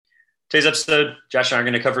Today's episode, Josh and I are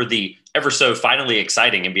going to cover the ever so finally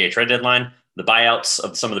exciting NBA trade deadline, the buyouts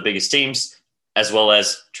of some of the biggest teams, as well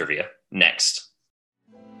as trivia next.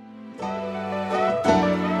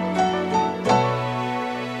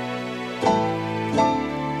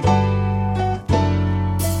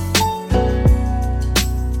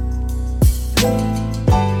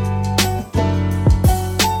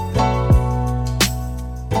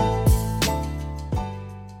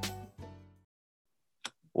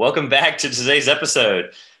 Welcome back to today's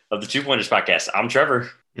episode of the Two Pointers Podcast. I'm Trevor.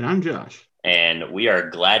 And I'm Josh. And we are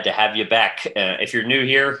glad to have you back. If you're new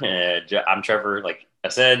here, I'm Trevor. Like I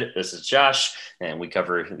said, this is Josh, and we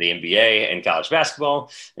cover the NBA and college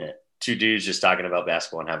basketball. Two dudes just talking about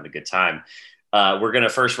basketball and having a good time. We're going to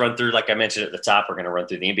first run through, like I mentioned at the top, we're going to run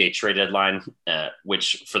through the NBA trade deadline,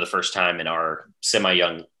 which for the first time in our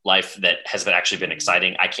semi-young life that has actually been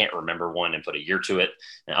exciting. I can't remember one and put a year to it.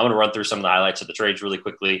 And I'm going to run through some of the highlights of the trades really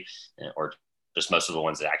quickly, or just most of the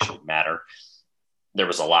ones that actually matter. There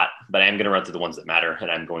was a lot, but I am going to run through the ones that matter, and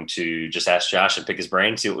I'm going to just ask Josh and pick his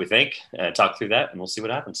brain, see what we think, talk through that, and we'll see what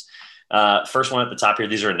happens. First one at the top here,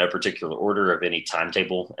 these are in no particular order of any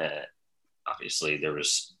timetable. Obviously, there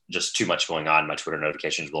was just too much going on. My Twitter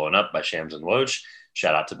notifications blowing up by Shams and Woj.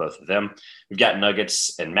 Shout out to both of them. We've got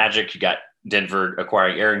Nuggets and Magic. You got Denver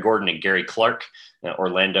acquiring Aaron Gordon and Gary Clark.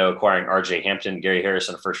 Orlando acquiring RJ Hampton, Gary Harris,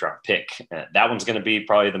 and a first-round pick. That one's going to be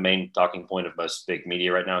probably the main talking point of most big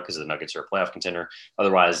media right now because the Nuggets are a playoff contender.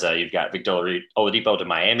 Otherwise, you've got Victor Oladipo to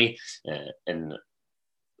Miami and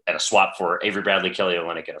a swap for Avery Bradley, Kelly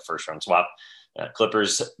Olynyk, and a first-round swap.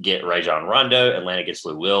 Clippers get Rajon Rondo. Atlanta gets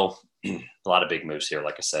Lou Will. A lot of big moves here.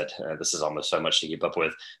 Like I said, this is almost so much to keep up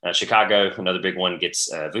with. Chicago, another big one,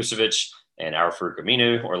 gets Vucevic and Al-Farouq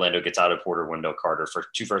Aminu. Orlando gets Otto Porter, Wendell Carter for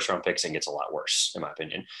 2 first-round picks and gets a lot worse, in my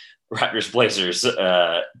opinion. Raptors, Blazers,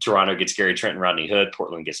 Toronto gets Gary Trent and Rodney Hood.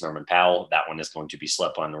 Portland gets Norman Powell. That one is going to be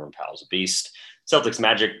slept on. Norman Powell's a beast. Celtics,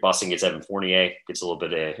 Magic. Boston gets Evan Fournier. Gets a little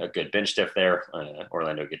bit of a good bench depth there.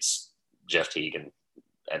 Orlando gets Jeff Teague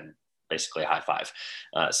and basically a high five.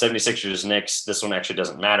 76ers, Knicks. This one actually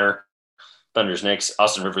doesn't matter. Thunder's Knicks.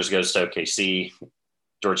 Austin Rivers goes to OKC.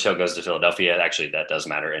 George Hill goes to Philadelphia. Actually, that does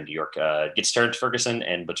matter. And New York gets turned to Ferguson.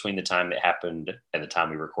 And between the time it happened and the time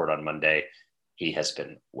we record on Monday, he has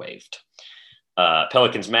been waived.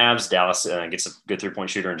 Pelicans, Mavs. Dallas gets a good 3-point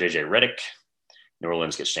shooter in JJ Redick. New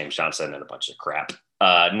Orleans gets James Johnson and a bunch of crap.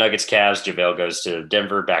 Nuggets, Cavs. JaVale goes to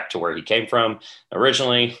Denver, back to where he came from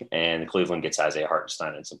originally. And Cleveland gets Isaiah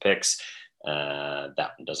Hartenstein and some picks. That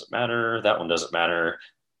one doesn't matter. That one doesn't matter.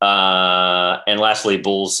 And lastly,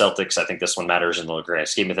 Bulls, Celtics. I think this one matters in the grand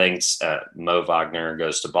scheme of things. Mo Wagner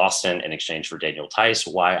goes to Boston in exchange for Daniel Tice.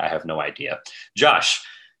 Why? I have no idea. Josh,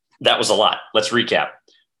 that was a lot. Let's recap.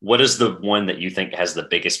 What is the one that you think has the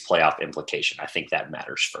biggest playoff implication? I think that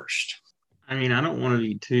matters first. I mean, I don't want to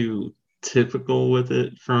be too typical with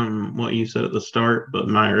it from what you said at the start, but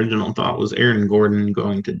my original thought was Aaron Gordon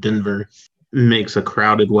going to Denver makes a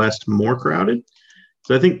crowded West more crowded.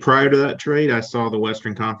 So I think prior to that trade, I saw the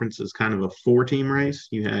Western Conference as kind of a 4-team race.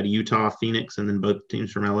 You had Utah, Phoenix, and then both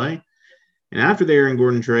teams from LA. And after the Aaron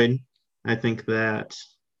Gordon trade, I think that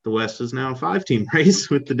the West is now a 5-team race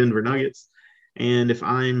with the Denver Nuggets. And if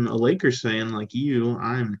I'm a Lakers fan like you,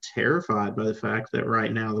 I'm terrified by the fact that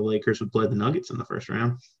right now the Lakers would play the Nuggets in the first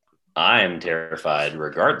round. I am terrified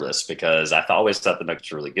regardless because I've always thought the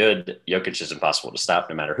Nuggets are really good. Jokic is impossible to stop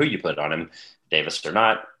no matter who you put on him, Davis or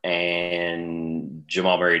not. And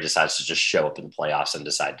Jamal Murray decides to just show up in the playoffs and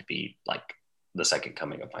decide to be like the second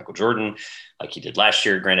coming of Michael Jordan, like he did last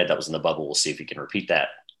year. Granted, that was in the bubble. We'll see if he can repeat that.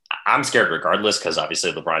 I'm scared regardless because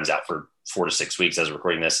obviously LeBron's out for 4 to 6 weeks as we're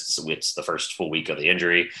recording this. It's the first full week of the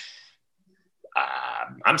injury.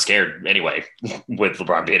 I'm scared anyway with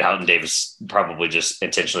LeBron being out and Davis probably just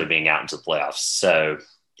intentionally being out into the playoffs. So,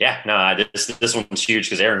 yeah, no, this one's huge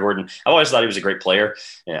because Aaron Gordon, I always thought he was a great player.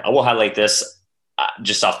 I will highlight this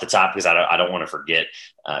just off the top because I don't want to forget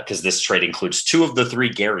because this trade includes 2 of the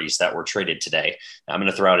 3 Garys that were traded today. I'm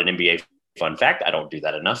going to throw out an NBA fun fact. I don't do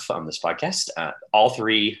that enough on this podcast. All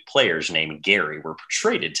 3 players named Gary were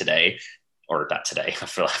traded today. Or not today. I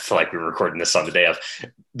feel like we were recording this on the day of.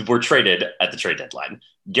 Were traded at the trade deadline.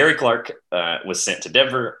 Gary Clark was sent to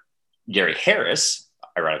Denver. Gary Harris,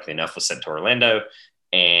 ironically enough, was sent to Orlando.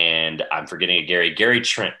 And I'm forgetting a Gary. Gary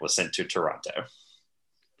Trent was sent to Toronto.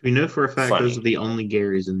 We know for a fact those are the only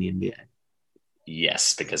Garys in the NBA.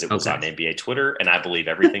 Yes, because it was on NBA Twitter, and I believe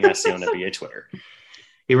everything I see on NBA Twitter.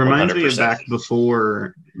 It reminds 100%. Me of back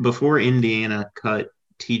before Indiana cut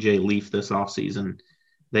TJ Leaf this offseason.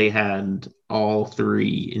 They had all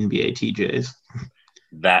 3 NBA TJs.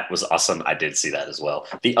 That was awesome. I did see that as well.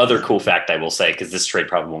 The other cool fact I will say, because this trade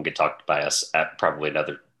probably won't get talked by us at probably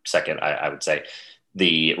another second, I would say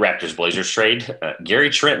the Raptors Blazers trade, Gary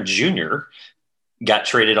Trent Jr. got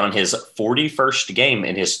traded on his 41st game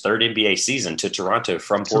in his third NBA season to Toronto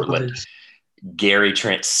from Portland. Gary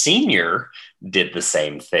Trent Sr. did the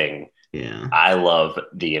same thing. Yeah. I love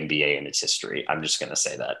the NBA and its history. I'm just going to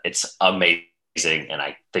say that. It's amazing. And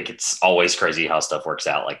I think it's always crazy how stuff works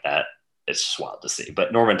out like that. It's just wild to see.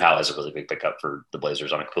 But Norman Powell is a really big pickup for the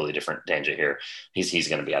Blazers on a completely different tangent here. He's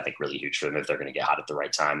going to be, I think, really huge for them if they're going to get hot at the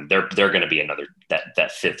right time. They're going to be another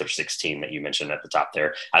that fifth or sixth team that you mentioned at the top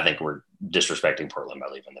there. I think we're disrespecting Portland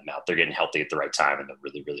by leaving them out. They're getting healthy at the right time, and they're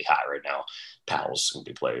really, really hot right now. Powell's going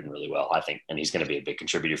to be playing really well, I think, and he's going to be a big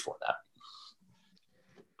contributor for that.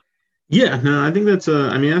 Yeah, no, I think I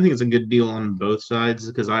think it's a good deal on both sides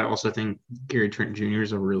because I also think Gary Trent Jr.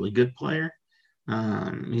 is a really good player.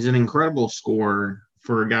 He's an incredible scorer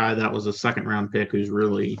for a guy that was a second-round pick who's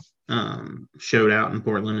really showed out in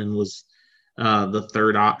Portland and was the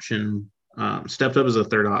third option, stepped up as a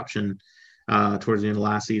third option towards the end of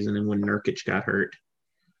last season and when Nurkic got hurt.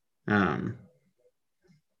 But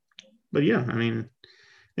yeah, I mean,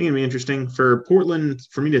 I think it'd be interesting for Portland.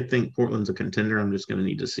 For me to think Portland's a contender, I'm just going to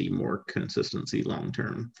need to see more consistency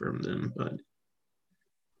long-term from them. But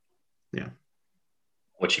yeah.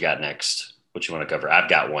 What you got next? What you want to cover? I've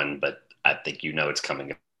got one, but I think it's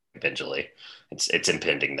coming eventually. It's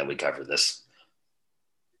impending that we cover this.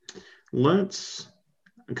 Because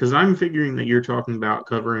I'm figuring that you're talking about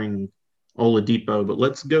covering Oladipo, but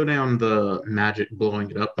let's go down the Magic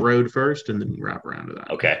blowing it up road first and then wrap around to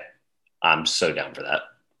that. Okay. I'm so down for that.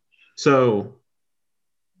 So,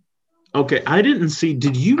 okay, I didn't see.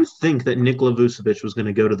 Did you think that Nikola Vucevic was going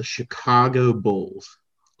to go to the Chicago Bulls?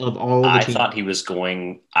 Of all the teams? I thought he was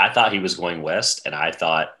going west, and I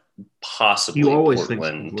thought possibly you always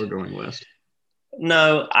Portland. Think we're going west.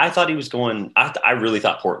 No, I thought he was going. I really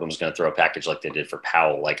thought Portland was going to throw a package like they did for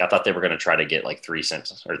Powell. Like I thought they were going to try to get like 3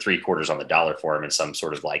 cents or 3/4 on the dollar for him in some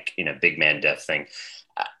sort of like big man depth thing.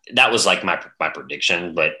 That was like my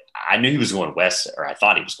prediction, but I knew he was going west, or I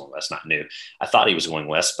thought he was going west. Not new. I thought he was going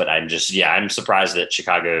west, but I'm surprised that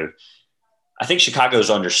Chicago. I think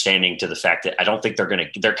Chicago's understanding to the fact that I don't think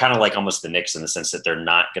they're kind of like almost the Knicks in the sense that they're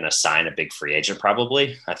not going to sign a big free agent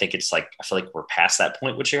probably. I think it's like, I feel like we're past that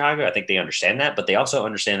point with Chicago. I think they understand that, but they also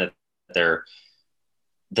understand that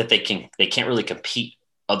they can't really compete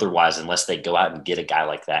otherwise unless they go out and get a guy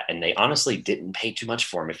like that. And they honestly didn't pay too much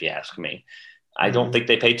for him, if you ask me. I don't think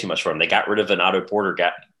they paid too much for him. They got rid of an Otto Porter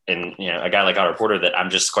guy and a guy like Otto Porter that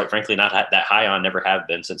I'm just quite frankly not that high on, never have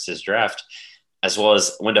been since his draft. As well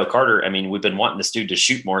as Wendell Carter. I mean, we've been wanting this dude to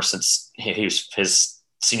shoot more since he was his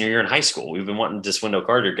senior year in high school. We've been wanting this Wendell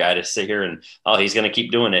Carter guy to sit here and, he's going to keep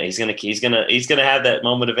doing it. He's going to have that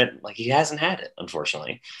moment event. Like he hasn't had it,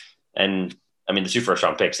 unfortunately. And I mean, the 2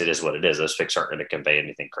 first-round picks, it is what it is. Those picks aren't going to convey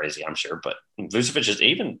anything crazy, I'm sure. But Vucevic is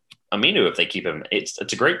even Aminu, if they keep him, it's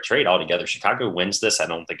a great trade altogether. Chicago wins this. I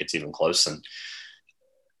don't think it's even close. And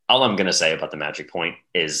all I'm going to say about the Magic point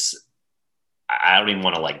is, I don't even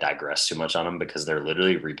want to digress too much on them because they're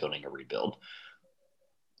literally rebuilding a rebuild.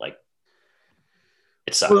 Like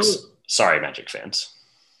it sucks. Well, sorry, Magic fans,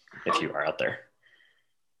 if you are out there.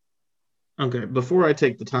 Okay. Before I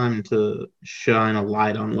take the time to shine a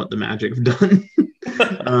light on what the Magic have done,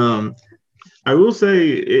 I will say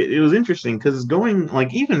it was interesting because going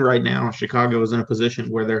even right now, Chicago is in a position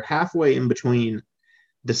where they're halfway in between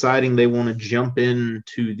deciding they want to jump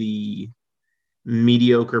into the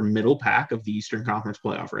mediocre middle pack of the Eastern Conference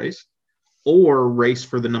playoff race or race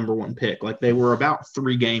for the number 1 pick. Like they were about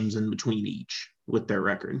 3 games in between each with their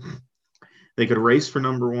record. They could race for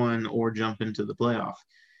number 1 or jump into the playoff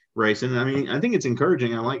race. And I mean, I think it's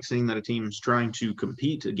encouraging. I like seeing that a team's trying to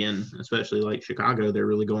compete again, especially like Chicago. They're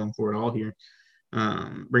really going for it all here.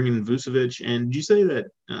 Bringing in Vucevic. And did you say that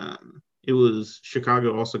it was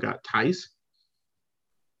Chicago also got Tice?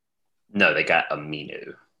 No, they got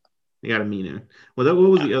Aminu. They got Aminu. Well, what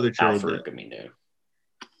was the other trade? Aminu.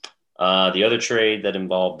 The other trade that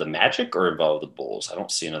involved the Magic or involved the Bulls? I don't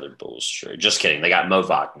see another Bulls trade. Just kidding. They got Mo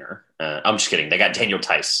Wagner. I'm just kidding. They got Daniel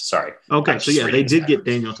Tice. Sorry. Okay, so yeah, they did get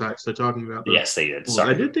Daniel Tice. So talking about yes, they did. Sorry.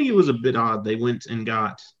 I did think it was a bit odd. They went and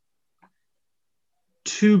got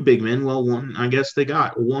 2 big men. Well, one, I guess they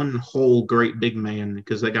got one whole great big man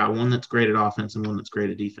because they got one that's great at offense and one that's great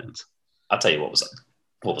at defense. I'll tell you what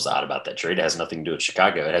was odd about that trade. It has nothing to do with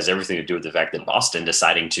Chicago. It has everything to do with the fact that Boston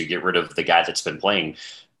deciding to get rid of the guy that's been playing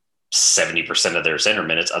 70% of their center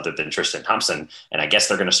minutes other than Tristan Thompson. And I guess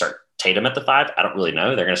they're going to start Tatum at the 5. I don't really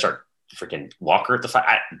know. They're going to start freaking Walker at the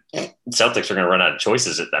five. Celtics are going to run out of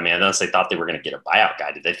choices. I mean, unless they thought they were going to get a buyout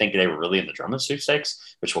guy. Did they think they were really in the Drummond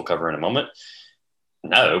sweepstakes, which we'll cover in a moment?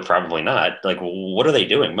 No, probably not. Like, what are they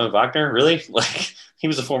doing? Mo Wagner, really? Like, he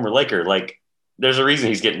was a former Laker. Like, there's a reason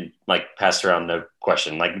he's getting like passed around, no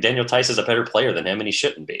question. Like, Daniel Tice is a better player than him, and he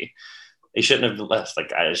shouldn't be. He shouldn't have left.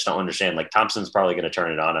 Like, I just don't understand. Like, Thompson's probably going to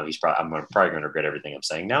turn it on him. I'm probably going to regret everything I'm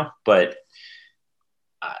saying now. But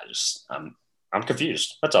I'm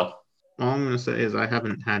confused. That's all. All I'm going to say is I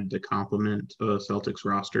haven't had to compliment a Celtics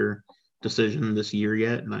roster decision this year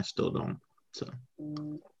yet, and I still don't. So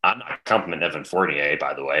I'm not complimenting Evan Fournier,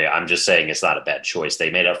 by the way. I'm just saying it's not a bad choice.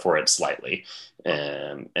 They made up for it slightly,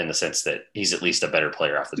 in the sense that he's at least a better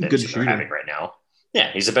player off the bench than they're having right now.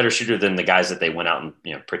 Yeah, he's a better shooter than the guys that they went out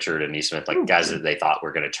and, Pritchard and Nesmith, like guys that they thought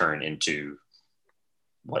were going to turn into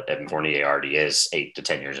what Evan Fournier already is 8 to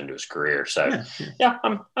 10 years into his career. So, yeah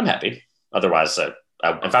I'm happy. Otherwise, if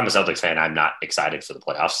I'm a Celtics fan, I'm not excited for the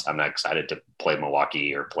playoffs. I'm not excited to play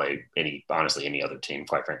Milwaukee or play any other team,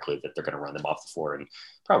 quite frankly, that they're going to run them off the floor in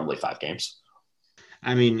probably 5 games.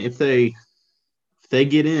 I mean, if they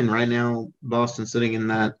get in right now, Boston's sitting in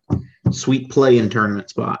that sweet play-in tournament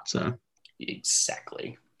spot. So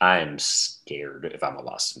exactly. I'm scared if I'm a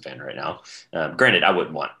Boston fan right now. Granted, I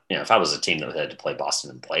wouldn't want, if I was a team that had to play Boston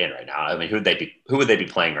and play in right now, I mean, who would they be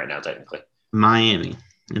playing right now, technically? Miami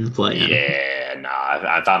in the play-in. Yeah,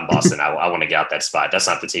 nah. If I'm Boston, I want to get out that spot. That's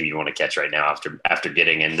not the team you want to catch right now after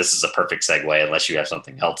getting in. This is a perfect segue, unless you have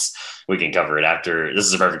something else we can cover it after. This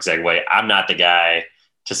is a perfect segue. I'm not the guy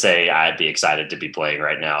to say I'd be excited to be playing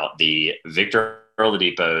right now. The Victor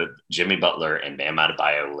Oladipo, Jimmy Butler, and Bam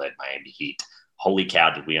Adebayo led Miami Heat. Holy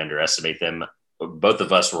cow, did we underestimate them? Both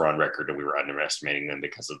of us were on record that we were underestimating them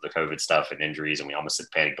because of the COVID stuff and injuries, and we almost hit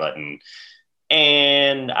the panic button.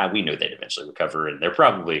 And we knew they'd eventually recover, and they're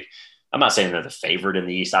probably – I'm not saying they're the favorite in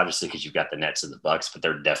the East, obviously, because you've got the Nets and the Bucks, but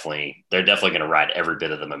they're definitely going to ride every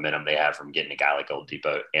bit of the momentum they have from getting a guy like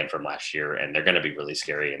Oladipo and from last year, and they're going to be really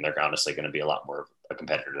scary, and they're honestly going to be a lot more of a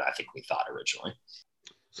competitor than I think we thought originally.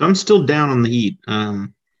 So I'm still down on the Heat.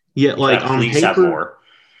 Yet, like on paper, have more?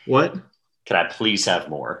 What? Can I please have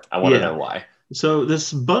more? I want to know why. So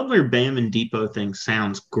this Butler, Bam, and Depot thing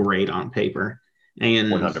sounds great on paper, and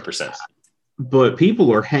 100%. But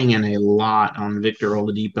people are hanging a lot on Victor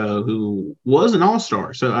Oladipo, who was an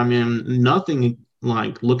all-star. So, I mean, nothing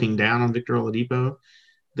like looking down on Victor Oladipo.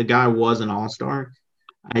 The guy was an all-star.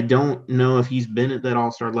 I don't know if he's been at that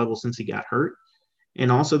all-star level since he got hurt.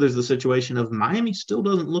 And also there's the situation of Miami still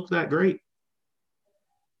doesn't look that great.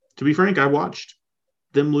 To be frank, I watched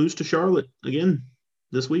them lose to Charlotte again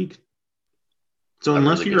this week. So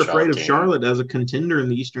unless you're afraid of Charlotte as a contender in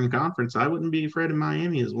the Eastern Conference, I wouldn't be afraid of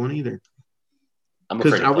Miami as one either.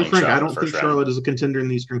 Because I'll be frank, I don't think Charlotte is a contender in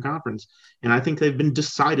the Eastern Conference, and I think they've been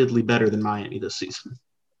decidedly better than Miami this season.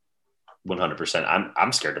 100%.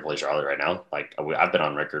 I'm scared to play Charlotte right now. Like, I've been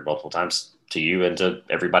on record multiple times to you and to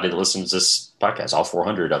everybody that listens to this podcast, all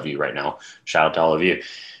 400 of you right now. Shout out to all of you.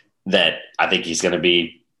 That I think he's going to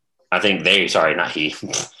be. I think they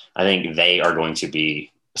are going to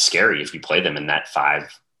be scary if you play them in that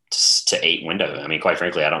 5 to 8 window. I mean, quite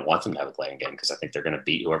frankly, I don't want them to have a playing game because I think they're going to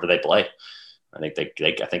beat whoever they play. I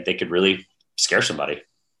think they could really scare somebody.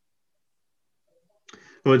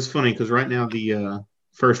 Well, it's funny because right now the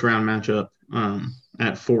first round matchup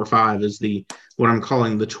at 4-5 is what I'm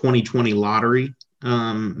calling the 2020 lottery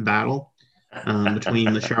battle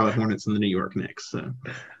between the Charlotte Hornets and the New York Knicks. So.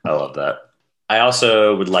 I love that. I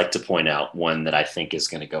also would like to point out one that I think is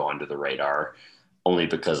going to go under the radar only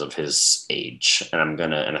because of his age.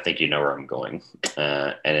 And I think you know where I'm going.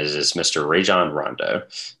 And it is Mr. Rajon Rondo.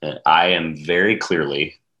 I am very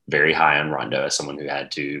clearly very high on Rondo as someone who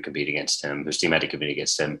had to compete against him, whose team had to compete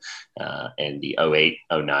against him in the 08,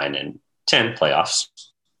 09, and 10 playoffs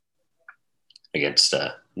against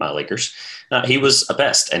my Lakers. He was a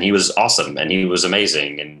best, and he was awesome, and he was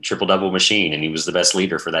amazing, and triple-double machine, and he was the best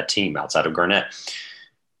leader for that team outside of Garnett.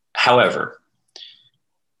 However,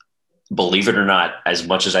 believe it or not, as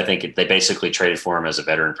much as I think they basically traded for him as a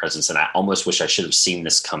veteran presence, and I almost wish I should have seen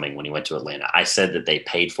this coming when he went to Atlanta. I said that they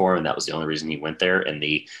paid for him, and that was the only reason he went there, and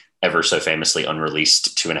the ever so famously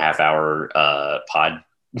unreleased 2.5-hour pod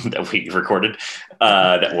that we recorded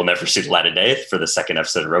that will never see the light of day for the second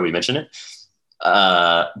episode in a row we mentioned it.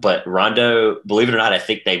 But Rondo, believe it or not, I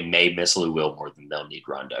think they may miss Lou Will more than they'll need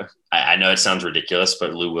Rondo. I know it sounds ridiculous,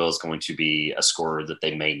 but Lou Will is going to be a scorer that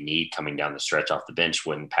they may need coming down the stretch off the bench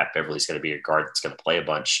when Pat Beverly's going to be a guard that's going to play a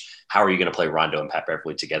bunch. How are you going to play Rondo and Pat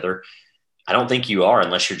Beverly together? I don't think you are,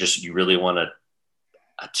 unless you really want a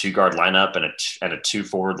 2-guard lineup and a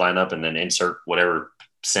 2-forward lineup, and then insert whatever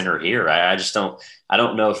center here. I just don't. I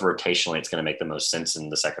don't know if rotationally it's going to make the most sense in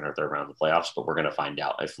the second or third round of the playoffs, but we're going to find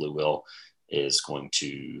out if Lou Will is going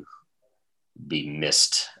to be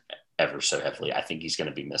missed ever so heavily. I think he's going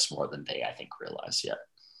to be missed more than they, I think, realize yet.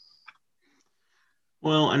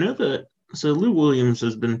 Well, I know that. So Lou Williams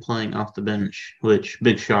has been playing off the bench, which,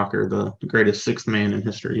 big shocker, the greatest sixth man in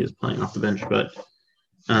history is playing off the bench. But,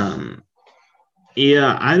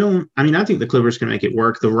 yeah, I think the Clippers can make it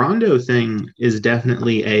work. The Rondo thing is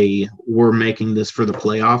definitely we're making this for the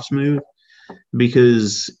playoffs move,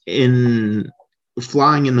 because in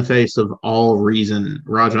flying in the face of all reason,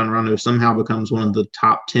 Rajon Rondo somehow becomes one of the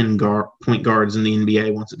top 10 point guards in the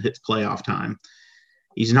NBA once it hits playoff time.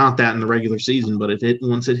 He's not that in the regular season, but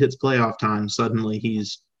once it hits playoff time, suddenly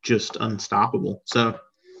he's just unstoppable. So,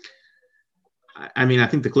 I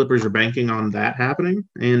think the Clippers are banking on that happening,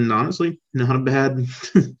 and honestly, not a bad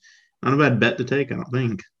bet to take, I don't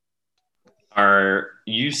think. Are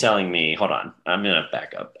you telling me? Hold on, I'm gonna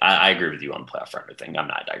back up. I agree with you on the playoff Rondo thing. I'm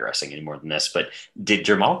not digressing any more than this. But did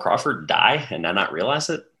Jamal Crawford die and I not realize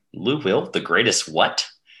it? Lou Will, the greatest what?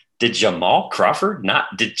 Did Jamal Crawford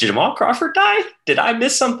die? Did I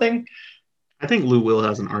miss something? I think Lou Will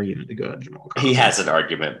has an argument to go at Jamal Crawford. He has an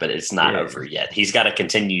argument, but it's not over yet. He's got to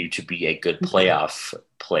continue to be a good playoff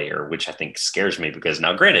player, which I think scares me, because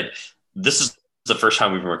now, granted, this is the first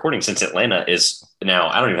time we've been recording since Atlanta is now.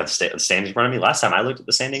 I don't even have the standings in front of me. Last time I looked at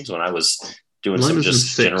the standings when I was doing some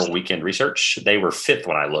just general weekend research, they were fifth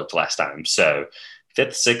when I looked last time. So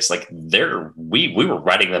fifth, sixth, like we were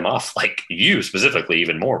writing them off, like you specifically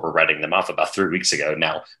even more were writing them off about 3 weeks ago.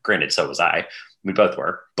 Now, granted, so was I. We both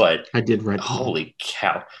were, but I did write. Holy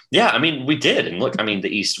cow! Yeah, we did. And look, the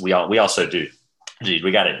East, we also do. Dude, we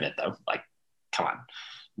got to admit though, like, come on,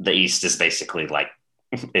 the East is basically like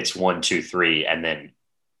it's 1, 2, 3, and then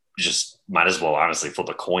just might as well honestly flip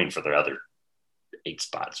a coin for the other 8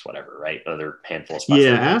 spots, whatever, right? Other handful of spots.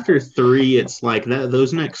 Yeah, after 3, it's like that.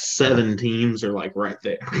 Those next 7 teams are like right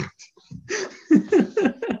there.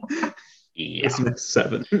 Yeah, this next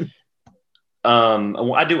 7.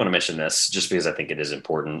 I do want to mention this just because I think it is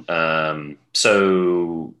important.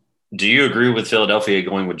 So do you agree with Philadelphia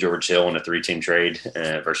going with George Hill in a 3-team trade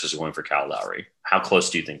versus going for Kyle Lowry? How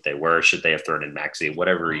close do you think they were? Should they have thrown in Maxey?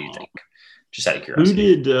 Whatever you think. Just out of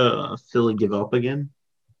curiosity. Who did Philly give up again?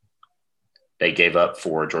 They gave up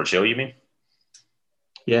for George Hill, you mean?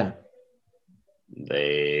 Yeah.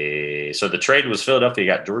 So the trade was Philadelphia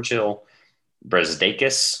got George Hill,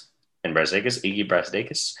 Iggy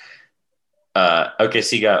Brazdeikis.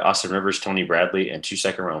 OKC got Austin Rivers, Tony Bradley, and 2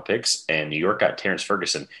 second-round picks, and New York got Terrence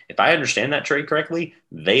Ferguson. If I understand that trade correctly,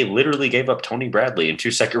 they literally gave up Tony Bradley and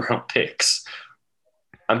 2 second-round picks.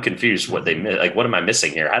 I'm confused what they missed. Like, what am I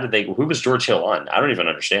missing here? Who was George Hill on? I don't even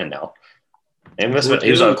understand now. And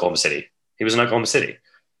he was on Oklahoma City. He was in Oklahoma City.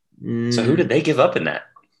 So who did they give up in that?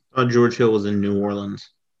 George Hill was in New Orleans.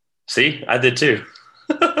 See, I did too.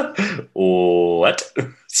 What?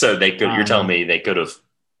 So they could. You're telling me they could have.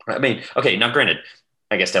 Okay. Now, granted,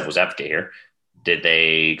 I guess devil's advocate here. Did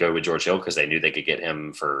they go with George Hill because they knew they could get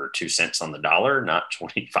him for 2 cents on the dollar, not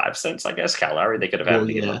 25 cents? I guess Kyle Lowry they could have had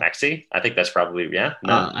to give him Maxey. I think that's probably No.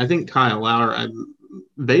 I think Kyle Lowry.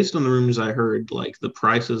 Based on the rumors I heard, like the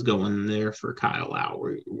prices going there for Kyle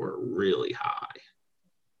Lowry were really high.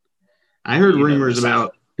 I heard rumors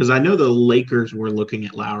about, because I know the Lakers were looking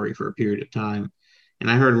at Lowry for a period of time, and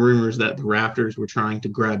I heard rumors that the Raptors were trying to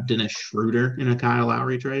grab Dennis Schroeder in a Kyle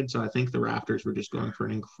Lowry trade. So I think the Raptors were just going for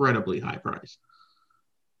an incredibly high price.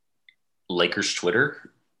 Lakers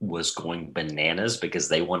Twitter was going bananas because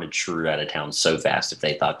they wanted Schroeder out of town so fast if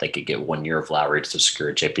they thought they could get 1 year of Lowry to secure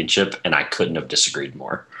a championship, and I couldn't have disagreed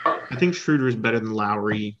more. I think Schroeder is better than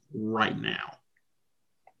Lowry right now.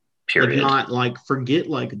 Period. Forget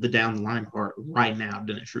the down the line part. Right now,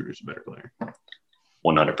 Dennis Schroeder's a better player.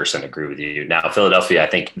 100% agree with you. Now, Philadelphia, I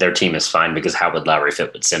think their team is fine because how would Lowry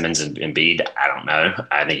fit with Simmons and Embiid? I don't know.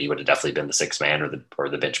 I think he would have definitely been the 6th man or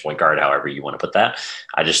the bench point guard, however you want to put that.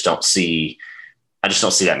 I just don't see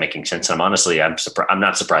that making sense. And I'm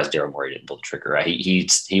not surprised Daryl Morey didn't pull the trigger. Right? He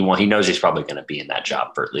knows he's probably going to be in that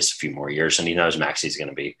job for at least a few more years, and he knows Maxey's going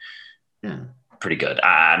to be pretty good.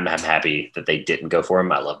 I'm happy that they didn't go for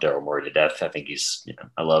him. I love Daryl Morey to death. I think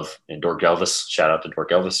I love Dork Elvis. Shout out to Dork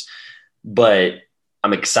Elvis. But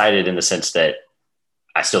I'm excited in the sense that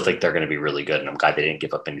I still think they're going to be really good, and I'm glad they didn't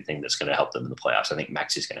give up anything that's going to help them in the playoffs. I think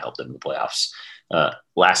Maxey's going to help them in the playoffs.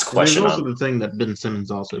 Last question. There's also the thing that Ben Simmons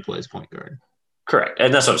also plays point guard. Correct.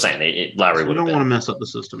 And that's what I'm saying. Lowry we don't want to mess up the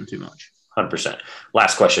system too much. 100%.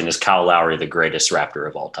 Last question. Is Kyle Lowry the greatest Raptor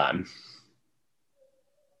of all time?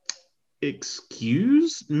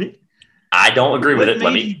 Excuse me? I don't agree with What it.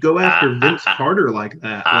 Let made me. you go after Vince Carter like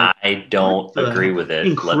that? Like, I don't agree with it.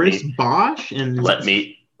 And Chris Bosh and let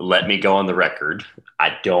me go on the record.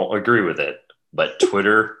 I don't agree with it, but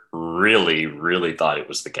Twitter really, really thought it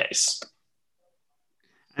was the case.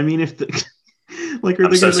 I mean, if the like, are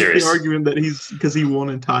they going to make the argument that he's because he won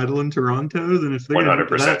a title in Toronto? Then if they're going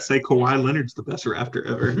to that, say Kawhi Leonard's the best Raptor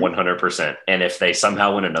ever. 100%. And if they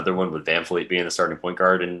somehow win another one with Van Fleet being the starting point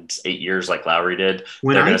guard in 8 years, like Lowry did,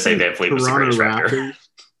 they're going to say Van Fleet was the greatest Raptor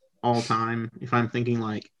all time. If I'm thinking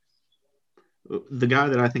like the guy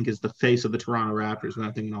that I think is the face of the Toronto Raptors, when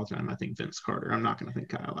I'm thinking all time, I think Vince Carter. I'm not going to think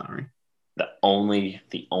Kyle Lowry. The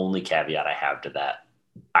only caveat I have to that,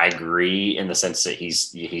 I agree in the sense that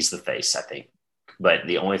he's the face, I think. But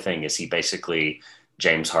the only thing is he basically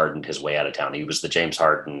James Hardened his way out of town. He was the James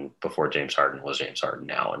Harden before James Harden was James Harden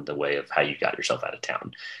now, in the way of how you got yourself out of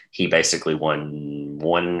town. He basically won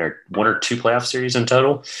one or two playoff series in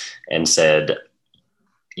total and said,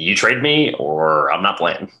 you trade me or I'm not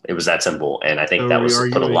playing. It was that simple. And I think that was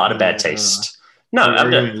put a lot of bad taste. No,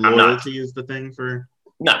 I'm not. Loyalty is the thing for.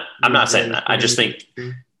 No, I'm not saying that. I just think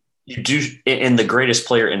you do in the greatest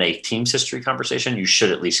player in a team's history conversation, you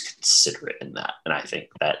should at least consider it in that. And I think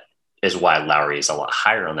that is why Lowry is a lot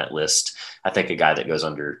higher on that list. I think a guy that goes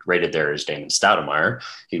underrated there is Damon Stoudemire.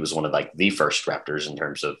 He was one of like the first Raptors in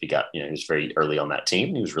terms of he was very early on that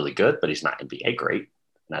team. He was really good, but he's not NBA great.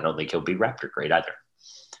 And I don't think he'll be Raptor great either.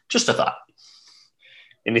 Just a thought.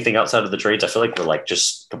 Anything outside of the trades? I feel like we're like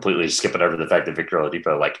just completely skipping over the fact that Victor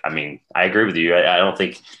Oladipo, I agree with you. I don't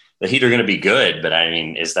think the Heat are going to be good, but I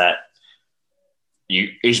mean, is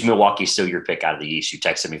Milwaukee still your pick out of the East? You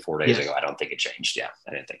texted me 4 days ago. I don't think it changed. Yeah,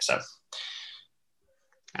 I didn't think so.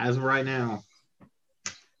 As of right now,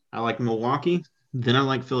 I like Milwaukee, then I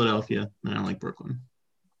like Philadelphia, then I like Brooklyn.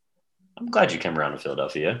 I'm glad you came around to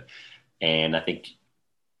Philadelphia. And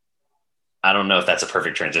I don't know if that's a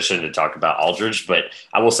perfect transition to talk about Aldridge, but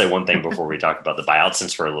I will say one thing before we talk about the buyout,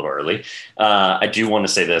 since we're a little early. I do want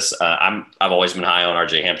to say this. I've always been high on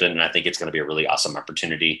RJ Hampton, and I think it's going to be a really awesome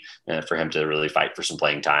opportunity for him to really fight for some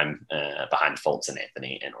playing time behind Fultz and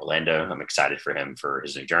Anthony in Orlando. I'm excited for him for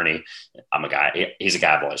his new journey. He's a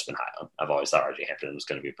guy I've always been high on. I've always thought RJ Hampton was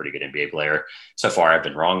going to be a pretty good NBA player. So far, I've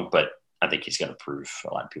been wrong, but I think he's going to prove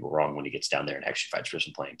a lot of people wrong when he gets down there and actually fights for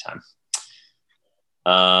some playing time.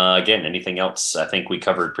 Again, anything else? I think we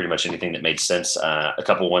covered pretty much anything that made sense. A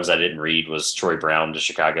couple of ones I didn't read was Troy Brown to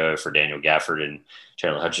Chicago for Daniel Gafford and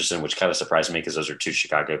Chandler Hutchison, which kind of surprised me because those are two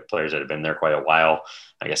Chicago players that have been there quite a while.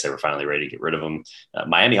 I guess they were finally ready to get rid of them.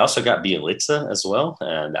 Miami also got Bjelica as well.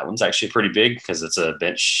 And that one's actually pretty big because it's a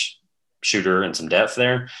bench shooter and some depth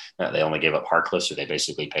there. They only gave up Harkless, so they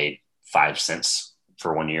basically paid 5 cents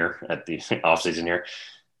for 1 year at the offseason here.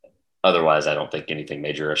 Otherwise, I don't think anything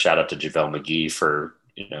major. A shout out to JaVale McGee for,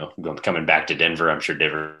 coming back to Denver. I'm sure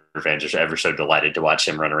Denver fans are ever so delighted to watch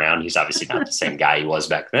him run around. He's obviously not the same guy he was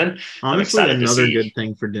back then. Honestly, another good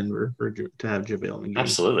thing for Denver to have JaVale McGee.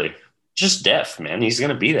 Absolutely. Just depth, man. He's going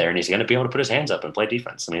to be there, and he's going to be able to put his hands up and play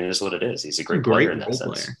defense. I mean, this is what it is. He's a great player in that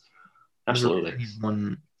sense. Absolutely. He's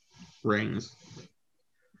won rings.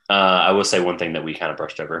 I will say one thing that we kind of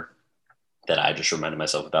brushed over that I just reminded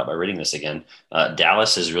myself about by reading this again.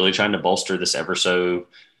 Dallas is really trying to bolster this ever so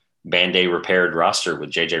Band-Aid repaired roster with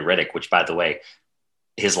JJ Redick, which, by the way,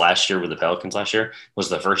 his last year with the Pelicans last year was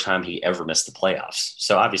the first time he ever missed the playoffs.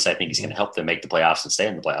 So obviously I think he's going to help them make the playoffs and stay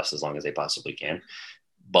in the playoffs as long as they possibly can.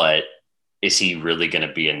 But is he really going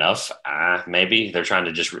to be enough? Maybe. They're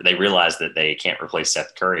trying to they realize that they can't replace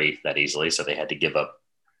Seth Curry that easily, so they had to give up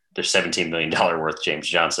their $17 million worth James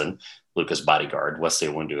Johnson, Luka's bodyguard. Wesley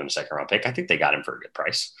Iwundu in a second-round pick. I think they got him for a good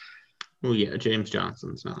price. Well, yeah, James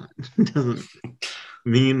Johnson's doesn't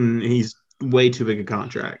mean he's way too big a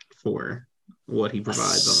contract for what he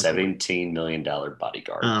provides. $17 million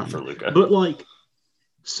bodyguard for Luka. But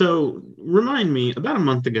so remind me, about a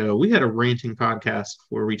month ago, we had a ranting podcast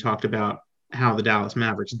where we talked about how the Dallas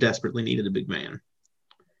Mavericks desperately needed a big man.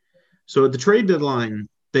 So at the trade deadline,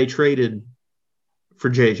 they traded for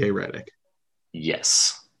JJ Redick.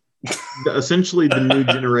 Yes. Essentially the new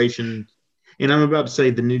generation. And I'm about to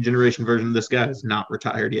say the new generation version of this guy is not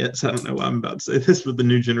retired yet. So I don't know why I'm about to say this, but the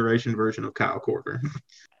new generation version of Kyle Korver.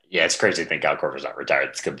 Yeah, it's crazy to think Kyle Korver's not retired.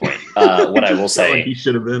 That's a good point. What I will say. Like he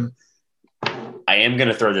should have been. I am going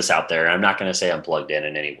to throw this out there. I'm not going to say I'm plugged in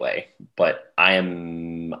any way, but I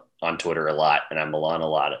am on Twitter a lot, and I'm on a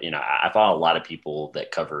lot of, I follow a lot of people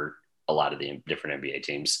that cover a lot of the different NBA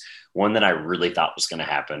teams. One that I really thought was going to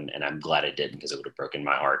happen, and I'm glad it didn't because it would have broken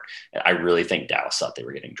my heart. I really think Dallas thought they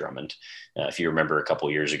were getting Drummond. If you remember a couple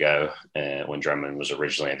of years ago when Drummond was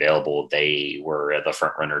originally available, they were the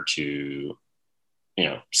front runner to,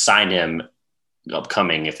 sign him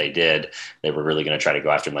upcoming. If they did, they were really going to try to go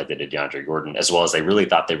after him like they did DeAndre Gordon, as well as they really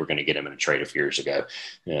thought they were going to get him in a trade a few years ago.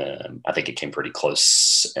 I think it came pretty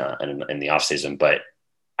close in the offseason, but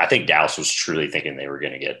I think Dallas was truly thinking they were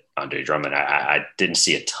going to get Andre Drummond. I didn't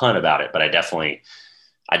see a ton about it, but I definitely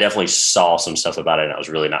saw some stuff about it, and I was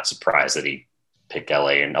really not surprised that he picked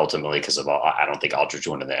LA, and ultimately because of I don't think Aldridge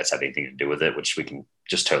going to the Nets had anything to do with it, which we can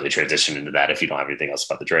just totally transition into that if you don't have anything else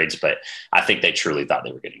about the trades. But I think they truly thought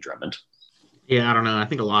they were getting Drummond. Yeah, I don't know. I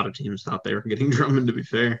think a lot of teams thought they were getting Drummond, to be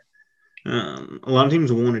fair. A lot of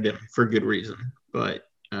teams wanted him for good reason. But,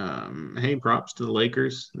 hey, props to the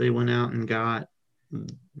Lakers. They went out and got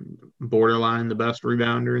borderline the best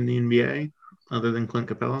rebounder in the NBA, other than Clint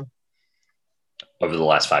Capella. Over the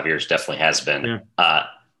last 5 years, definitely has been. Yeah.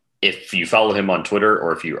 If you follow him on Twitter,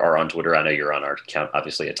 or if you are on Twitter, I know you're on our account,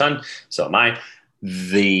 obviously a ton. So am I.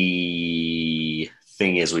 The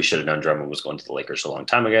thing is, we should have known Drummond was going to the Lakers a long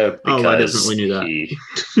time ago, because I definitely knew that.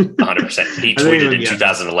 100%. He tweeted in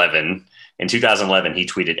 2011. In 2011, he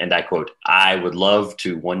tweeted, and I quote, "I would love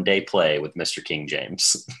to one day play with Mr. King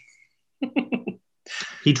James."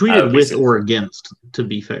 He tweeted with or against, to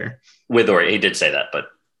be fair. With or, he did say that, but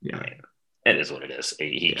yeah, I mean, it is what it is.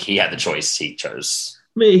 He had the choice. He chose.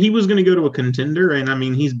 He was going to go to a contender, and I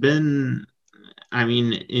mean, he's been,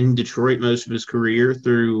 in Detroit most of his career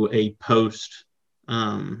through a post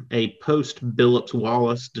Billups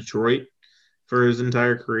Wallace Detroit for his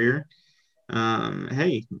entire career.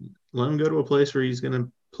 Hey, let him go to a place where he's going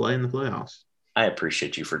to play in the playoffs. I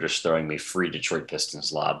appreciate you for just throwing me free Detroit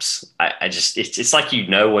Pistons lobs. It's like you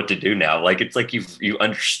know what to do now. Like, it's like you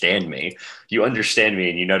understand me. You understand me,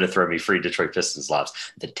 and you know to throw me free Detroit Pistons lobs.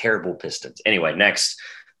 The terrible Pistons. Anyway, next.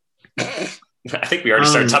 I think we already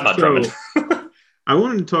started talking about Drummond. I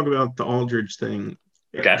wanted to talk about the Aldridge thing.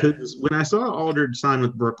 Okay. Because when I saw Aldridge sign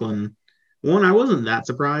with Brooklyn, one, I wasn't that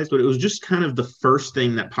surprised, but it was just kind of the first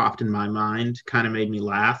thing that popped in my mind, kind of made me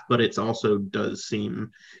laugh, but it also does seem,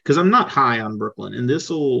 because I'm not high on Brooklyn, and this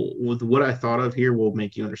will, with what I thought of here, will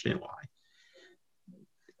make you understand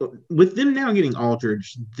why. With them now getting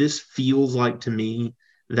Aldridge, this feels like to me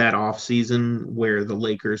that offseason where the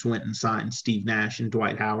Lakers went and signed Steve Nash and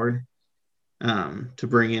Dwight Howard to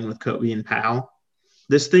bring in with Kobe and Powell.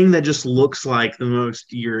 This thing that just looks like the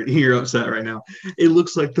most, you're upset right now. It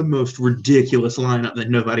looks like the most ridiculous lineup that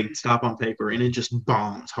nobody can stop on paper, and it just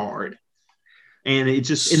bombs hard. And it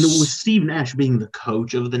just, and with Steve Nash being the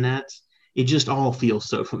coach of the Nets, it just all feels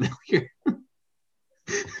so familiar.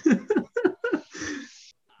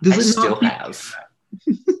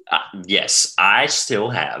 Yes, I still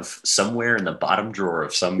have somewhere in the bottom drawer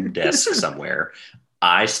of some desk somewhere.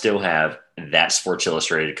 I still have that Sports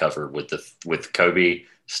Illustrated cover with Kobe,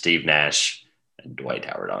 Steve Nash, and Dwight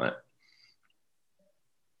Howard on it.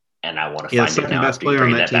 And I want to find it now. Best player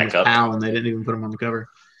on that team is Powell, and they didn't even put him on the cover.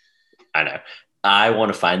 I know. I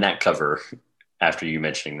want to find that cover after you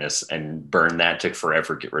mentioning this and burn that. Took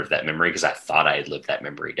forever to get rid of that memory because I thought I had lived that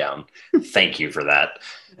memory down. Thank you for that.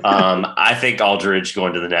 I think Aldridge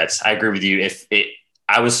going to the Nets. I agree with you.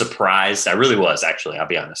 I was surprised. I really was, actually. I'll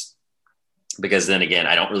be honest. Because then again,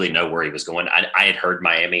 I don't really know where he was going. I had heard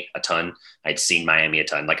Miami a ton. I'd seen Miami a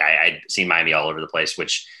ton. Like I'd seen Miami all over the place,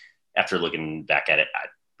 which after looking back at it, I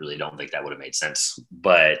really don't think that would have made sense.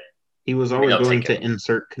 But he was always going to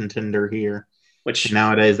insert contender here, which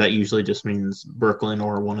nowadays that usually just means Brooklyn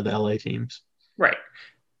or one of the LA teams. Right.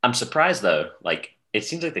 I'm surprised though. Like it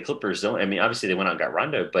seems like the Clippers don't. I mean, obviously they went out and got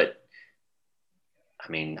Rondo, but I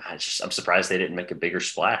mean, I'm surprised they didn't make a bigger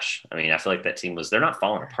splash. I mean, I feel like that team they're not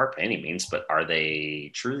falling apart by any means, but are they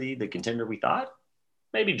truly the contender we thought?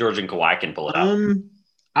 Maybe George and Kawhi can pull it out.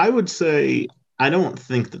 I would say I don't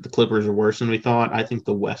think that the Clippers are worse than we thought. I think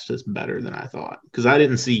the West is better than I thought because I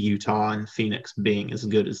didn't see Utah and Phoenix being as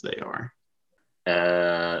good as they are.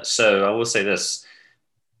 So I will say this,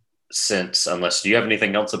 unless do you have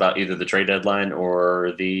anything else about either the trade deadline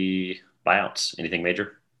or the buyouts? Anything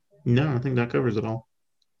major? No, I think that covers it all.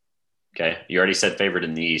 Okay. You already said favorite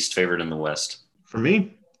in the East, favorite in the West. For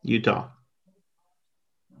me, Utah.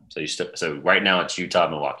 So right now it's Utah,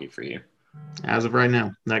 Milwaukee for you. As of right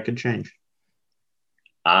now, that could change.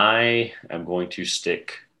 I am going to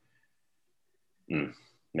stick. I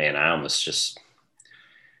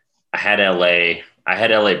had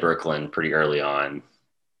LA Brooklyn pretty early on.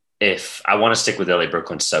 If I want to stick with LA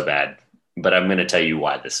Brooklyn so bad, but I'm going to tell you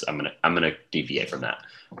why I'm going to deviate from that.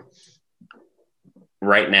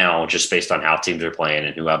 Right now, just based on how teams are playing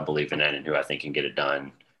and who I'm believing in and who I think can get it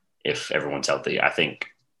done, if everyone's healthy, I think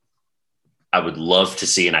I would love to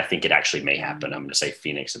see, and I think it actually may happen. I'm going to say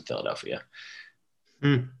Phoenix and Philadelphia.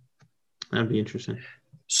 That'd be interesting.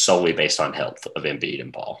 solely based on health of Embiid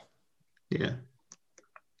and Paul. Yeah.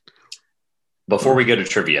 Before we go to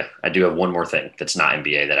trivia, I do have one more thing that's not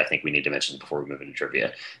NBA that I think we need to mention before we move into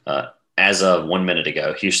trivia. As of 1 minute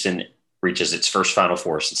ago, Houston reaches its first Final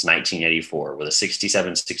Four since 1984 with a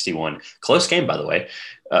 67-61, close game, by the way,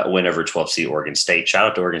 win over 12-seed Oregon State. Shout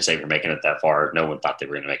out to Oregon State for making it that far. No one thought they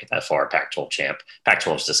were going to make it that far. Pac-12 champ.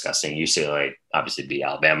 Pac-12 is disgusting. UCLA obviously beat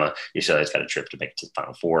Alabama. UCLA's got a trip to make it to the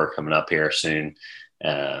Final Four coming up here soon.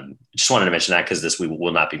 Just wanted to mention that because we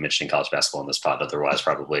will not be mentioning college basketball in this pod otherwise,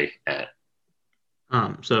 probably.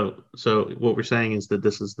 So what we're saying is that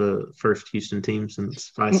this is the first Houston team since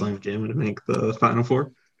Phi Slama Jam to make the Final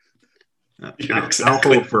Four. I'll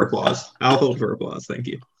hold for applause. I'll hold for applause. Thank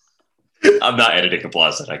you. I'm not editing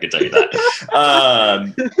applause, I can tell you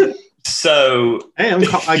that. So hey, I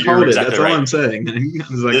called exactly it. That's right. All I'm saying.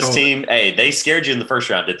 This team, they scared you in the first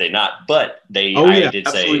round, did they not? But they,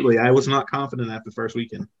 absolutely. I was not confident after the first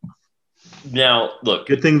weekend. Now, look,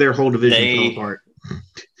 good thing their whole division fell apart.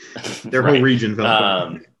 Their whole region fell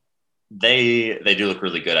apart. They do look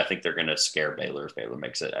really good. I think they're going to scare Baylor if Baylor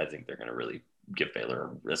makes it. I think they're going to really give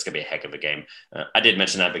Baylor. That's going to be a heck of a game. I did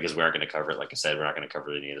mention that because we aren't going to cover it. Like I said, we're not going to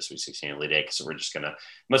cover any of the Sweet 16 Elite Eight. So we're just going to.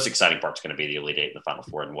 Most exciting part's going to be the Elite Eight and the Final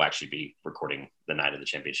Four, and we'll actually be recording the night of the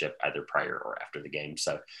championship either prior or after the game.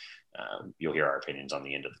 So you'll hear our opinions on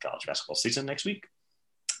the end of the college basketball season next week.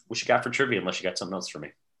 What you got for trivia? Unless you got something else for me.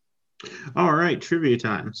 All right, trivia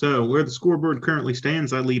time. So where the scoreboard currently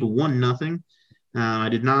stands, I lead 1-0. I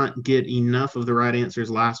did not get enough of the right answers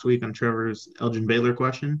last week on Trevor's Elgin Baylor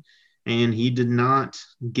question, and he did not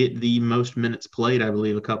get the most minutes played. I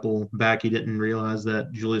believe a couple back, he didn't realize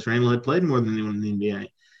that Julius Randle had played more than anyone in the NBA.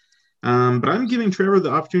 But I'm giving Trevor the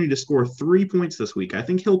opportunity to score 3 points this week. I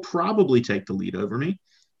think he'll probably take the lead over me,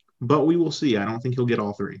 but we will see. I don't think he'll get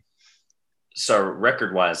all three. So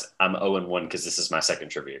record-wise, I'm 0-1 because this is my second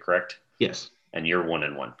trivia, correct? Yes. And you're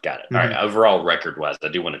 1-1. Got it. Mm-hmm. All right. Overall, record-wise, I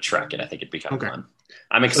do want to track it. I think it'd be kind of fun.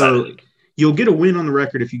 I'm excited. So you'll get a win on the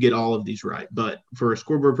record if you get all of these right. But for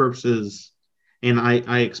scoreboard purposes, and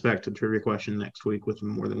I expect a trivia question next week with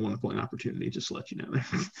more than 1 point opportunity, just to let you know there.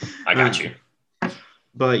 I got you.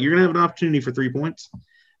 But you're going to have an opportunity for 3 points.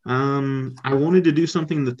 I wanted to do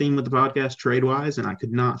something in the theme of the podcast trade-wise, and I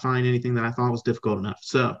could not find anything that I thought was difficult enough.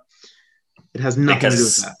 So it has nothing to do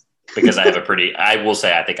with that. Because I will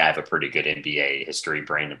say I think I have a pretty good NBA history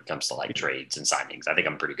brain when it comes to like trades and signings. I think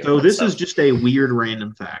I'm pretty good. So this is just a weird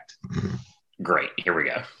random fact. Great. Here we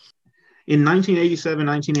go. In 1987,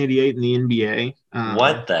 1988 in the NBA.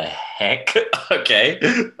 What the heck? Okay.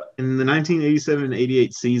 In the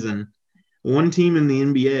 1987-88 season, one team in the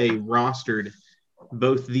NBA rostered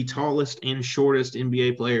both the tallest and shortest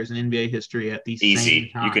NBA players in NBA history at the same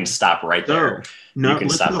time. You can stop right there. No,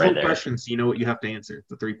 listen to the whole question so you know what you have to answer,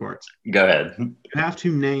 the 3 parts. Go ahead. You have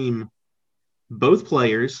to name both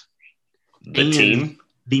players the team,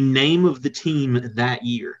 the name of the team that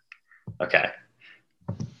year. Okay.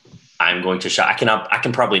 I'm going to I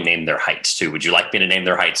can probably name their heights too. Would you like me to name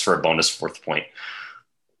their heights for a bonus 4th point?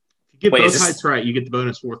 If you get both heights right, you get the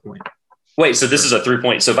bonus 4th point. Wait, so this is a 3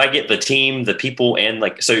 point. So if I get the team, the people, and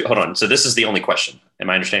so hold on. So this is the only question. Am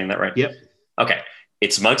I understanding that right? Yep. Okay.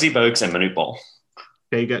 It's Muggsy Bogues and Manute Bol.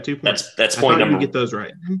 Okay, you got 2 points. That's point number. You get those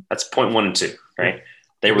right. That's point 1 and 2, right?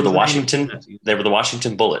 They were the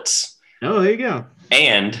Washington Bullets. Oh, there you go.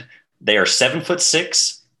 And they are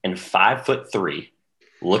 7'6" and 5'3".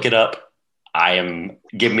 Look it up.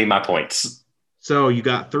 Give me my points. So you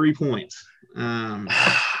got 3 points.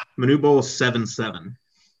 Manute Bol is 7'7".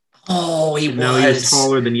 Oh, he was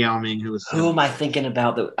taller than Yao Ming, who was. Who am I thinking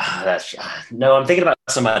about? No, I'm thinking about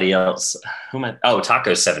somebody else. Who am I? Oh,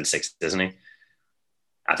 Taco's 7'6", isn't he?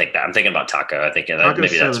 I think that I'm thinking about Taco. I think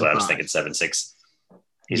maybe that's what I was thinking. 7'6".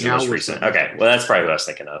 He's the most recent. Okay, well, that's probably what I was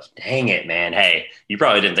thinking of. Dang it, man! Hey, you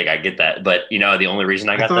probably didn't think I'd get that, but the only reason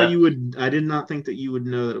I thought you would. I did not think that you would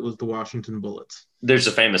know that it was the Washington Bullets. There's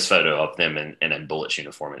a famous photo of them in a Bullets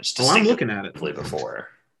uniform. I'm looking at it. Before.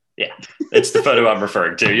 Yeah, it's the photo I'm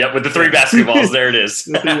referring to. Yep, with the 3 basketballs. There it is.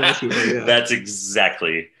 Yeah. That's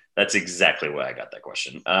exactly why I got that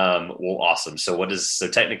question. Well, awesome. So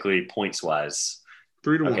technically points wise,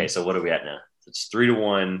 3-1. Okay, so what are we at now? It's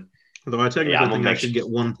 3-1. Although I technically think I should get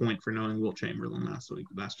 1 point for knowing Wilt Chamberlain last week.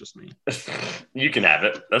 But that's just me. You can have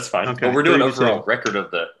it. That's fine. Okay, well, we're doing overall record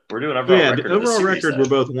of the. We're doing overall record. The overall record. We're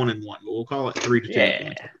both 1-1, but we'll call it 3-2.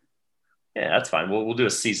 Yeah, that's fine. We'll do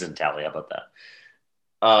a season tally. How about that?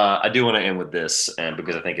 I do want to end with this, and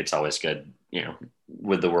because I think it's always good,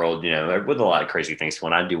 with the world, with a lot of crazy things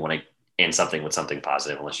going on. I do want to end something with something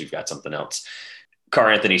positive, unless you've got something else.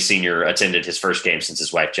 Carl Anthony Sr. attended his first game since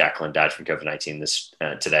his wife Jacqueline died from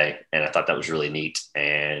COVID-19 today, and I thought that was really neat.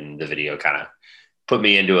 And the video kind of put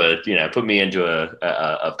me into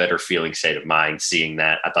a better feeling state of mind seeing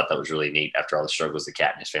that. I thought that was really neat after all the struggles the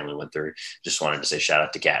Cat and his family went through. Just wanted to say shout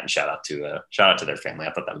out to Cat and shout out to their family.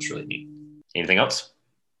 I thought that was really neat. Anything else?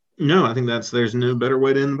 No, I think there's no better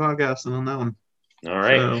way to end the podcast than on that one. All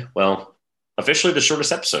right. Well, officially the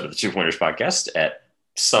shortest episode of the Two Pointers podcast at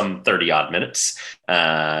some 30 odd minutes.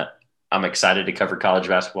 I'm excited to cover college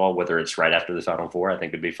basketball, whether it's right after the Final Four. I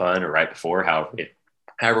think it'd be fun, or right before,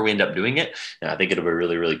 however we end up doing it. And I think it'll be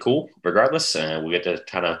really, really cool regardless. We get to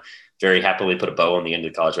kind of very happily put a bow on the end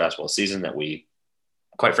of the college basketball season that we,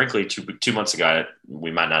 quite frankly, two months ago,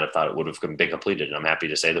 we might not have thought it would have been completed. And I'm happy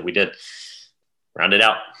to say that we did. Round it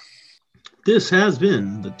out. This has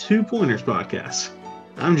been the Two Pointers podcast.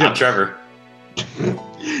 I'm Josh. I'm Trevor.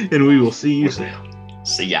 And we will see you soon.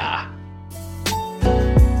 See ya.